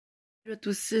Salut à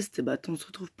tous, c'est Stébat, on se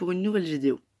retrouve pour une nouvelle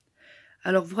vidéo.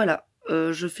 Alors voilà,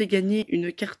 je fais gagner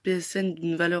une carte PSN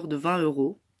d'une valeur de 20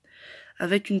 €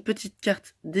 avec une petite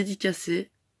carte dédicacée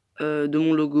de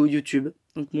mon logo YouTube.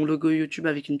 Donc mon logo YouTube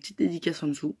avec une petite dédicace en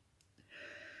dessous.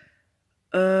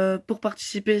 Pour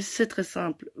participer, c'est très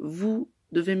simple. Vous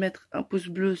devez mettre un pouce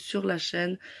bleu sur la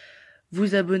chaîne,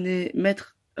 vous abonner,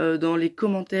 mettre dans les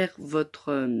commentaires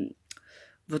votre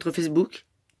Facebook.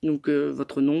 Donc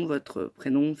votre nom, votre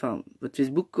prénom, enfin votre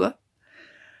Facebook quoi.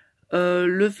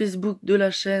 Le Facebook de la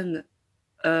chaîne,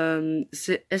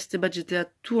 c'est STBatGTA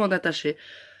tout en attaché.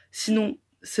 Sinon,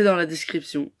 c'est dans la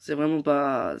description. C'est vraiment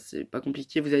pas, c'est pas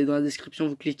compliqué. Vous allez dans la description,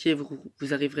 vous cliquez,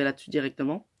 vous arriverez là-dessus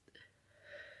directement.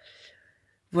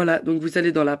 Voilà, donc vous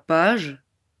allez dans la page.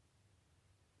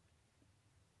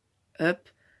 Hop,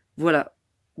 voilà.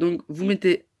 Donc vous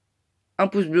mettez un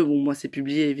pouce bleu. Bon, moi c'est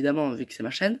publié évidemment vu que c'est ma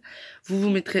chaîne.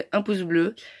 Vous mettrez un pouce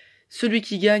bleu. Celui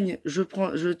qui gagne,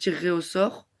 je tirerai au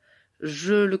sort.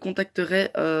 Je le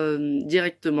contacterai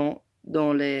directement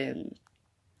dans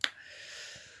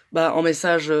en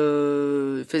message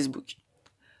Facebook.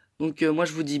 Donc moi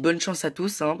je vous dis bonne chance à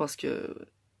tous, hein,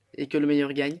 et que le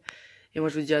meilleur gagne. Et moi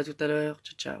je vous dis à tout à l'heure.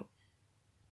 Ciao ciao.